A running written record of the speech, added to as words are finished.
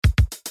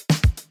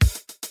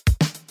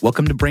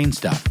Welcome to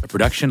BrainStuff, a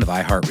production of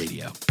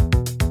iHeartRadio.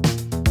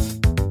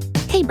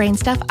 Hey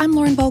BrainStuff, I'm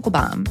Lauren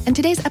Vogelbaum, and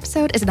today's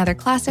episode is another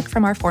classic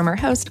from our former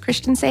host,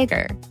 Christian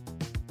Sager.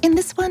 In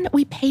this one,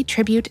 we pay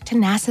tribute to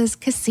NASA's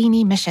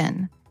Cassini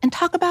mission and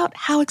talk about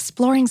how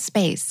exploring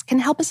space can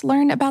help us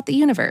learn about the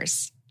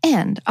universe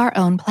and our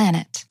own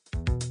planet.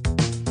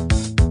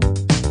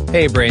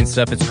 Hey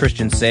BrainStuff, it's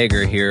Christian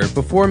Sager here.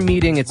 Before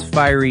meeting its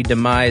fiery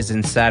demise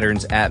in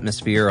Saturn's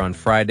atmosphere on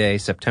Friday,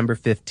 September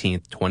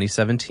 15th,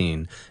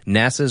 2017,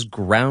 NASA's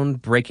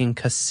groundbreaking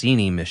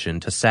Cassini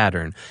mission to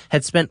Saturn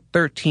had spent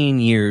 13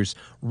 years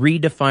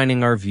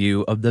redefining our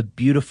view of the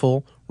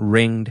beautiful,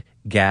 ringed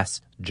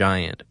gas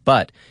giant.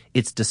 But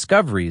its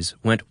discoveries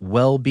went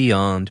well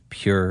beyond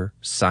pure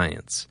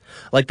science.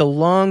 Like the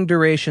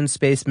long-duration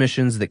space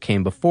missions that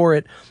came before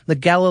it, the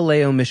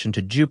Galileo mission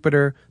to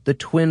Jupiter, the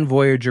twin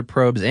Voyager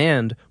probes,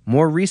 and,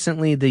 more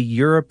recently, the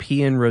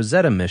European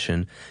Rosetta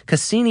mission,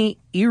 Cassini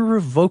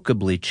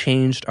irrevocably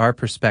changed our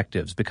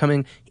perspectives,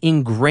 becoming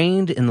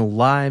ingrained in the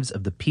lives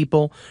of the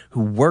people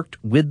who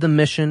worked with the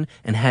mission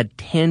and had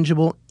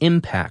tangible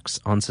impacts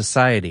on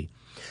society.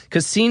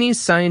 Cassini's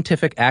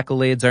scientific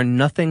accolades are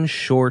nothing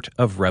short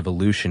of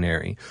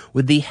revolutionary.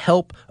 With the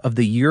help of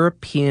the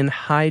European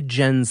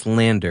High-Gens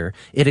lander,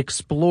 it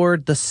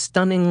explored the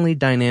stunningly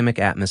dynamic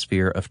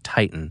atmosphere of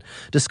Titan,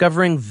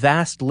 discovering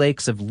vast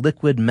lakes of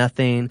liquid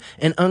methane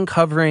and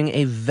uncovering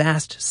a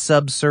vast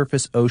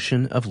subsurface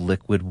ocean of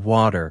liquid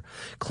water.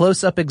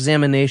 Close-up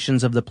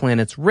examinations of the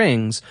planet's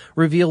rings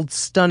revealed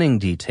stunning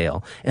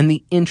detail and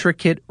the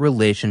intricate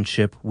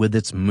relationship with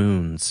its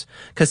moons.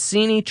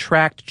 Cassini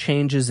tracked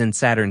changes in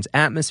Saturn's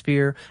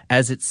atmosphere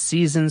as its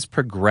seasons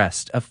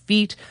progressed, a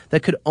feat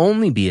that could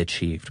only be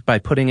achieved by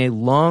putting a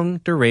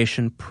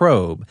long-duration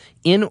probe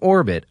in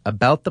orbit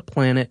about the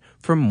planet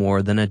for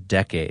more than a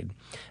decade.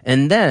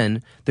 And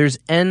then there's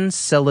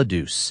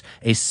Enceladus,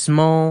 a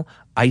small,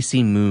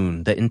 icy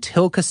moon that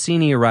until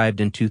Cassini arrived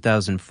in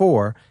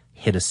 2004,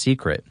 hid a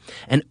secret,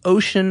 an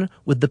ocean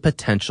with the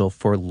potential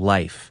for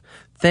life.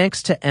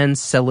 Thanks to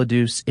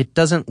Enceladus, it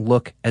doesn't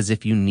look as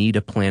if you need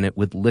a planet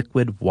with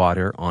liquid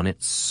water on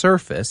its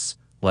surface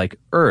like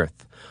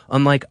Earth.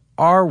 Unlike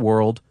our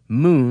world,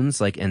 moons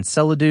like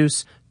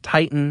Enceladus,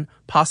 Titan,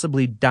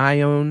 possibly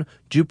Dione,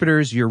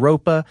 Jupiter's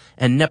Europa,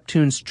 and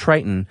Neptune's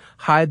Triton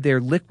hide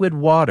their liquid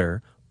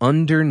water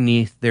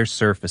underneath their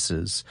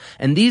surfaces.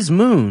 And these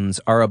moons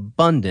are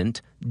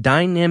abundant,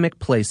 dynamic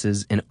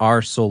places in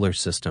our solar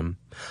system.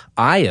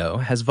 Io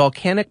has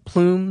volcanic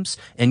plumes,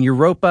 and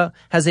Europa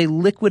has a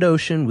liquid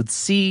ocean with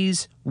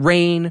seas,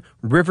 rain,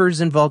 rivers,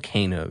 and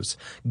volcanoes.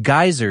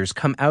 Geysers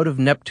come out of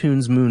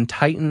Neptune's moon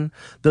Titan.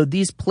 Though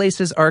these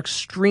places are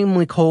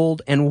extremely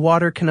cold and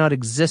water cannot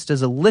exist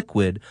as a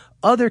liquid,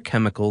 other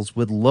chemicals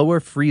with lower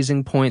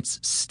freezing points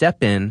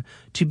step in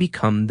to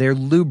become their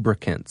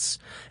lubricants.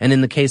 And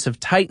in the case of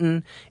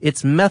Titan,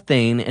 it's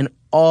methane and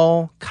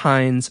all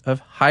kinds of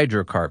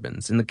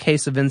hydrocarbons. In the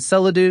case of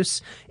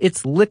Enceladus,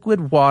 it's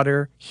liquid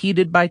water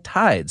heated by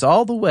tides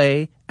all the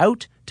way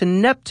out to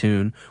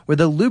Neptune, where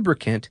the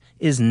lubricant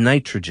is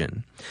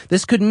nitrogen.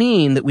 This could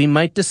mean that we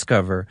might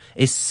discover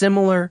a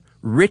similar,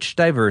 rich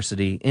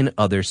diversity in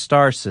other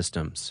star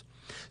systems.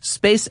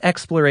 Space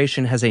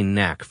exploration has a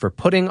knack for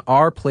putting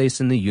our place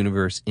in the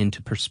universe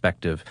into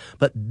perspective,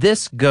 but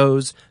this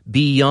goes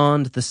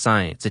beyond the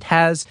science. It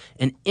has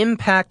an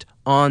impact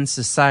on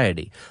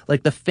society,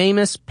 like the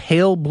famous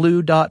pale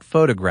blue dot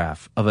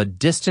photograph of a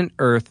distant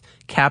Earth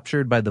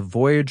captured by the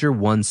Voyager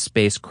 1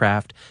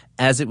 spacecraft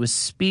as it was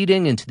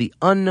speeding into the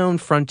unknown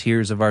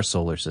frontiers of our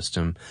solar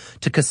system,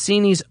 to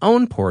Cassini's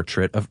own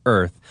portrait of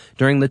Earth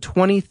during the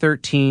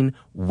 2013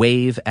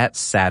 Wave at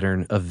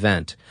Saturn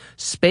event.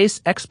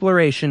 Space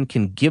exploration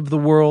can give the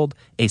world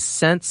a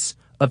sense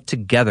of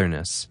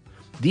togetherness.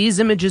 These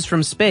images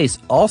from space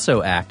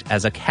also act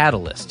as a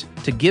catalyst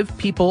to give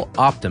people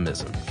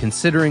optimism,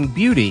 considering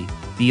beauty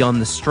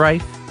beyond the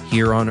strife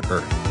here on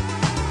Earth.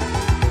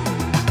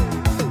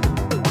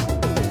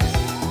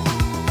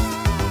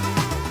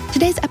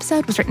 Today's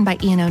episode was written by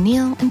Ian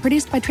O'Neill and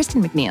produced by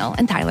Tristan McNeil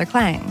and Tyler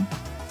Klang.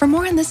 For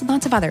more on this and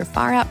lots of other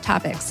far-out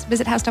topics,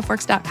 visit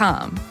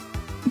howstuffworks.com.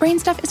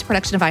 BrainStuff is a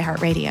production of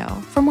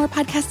iHeartRadio. For more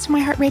podcasts from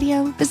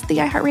iHeartRadio, visit the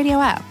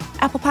iHeartRadio app,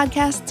 Apple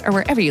Podcasts, or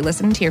wherever you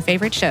listen to your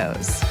favorite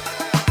shows.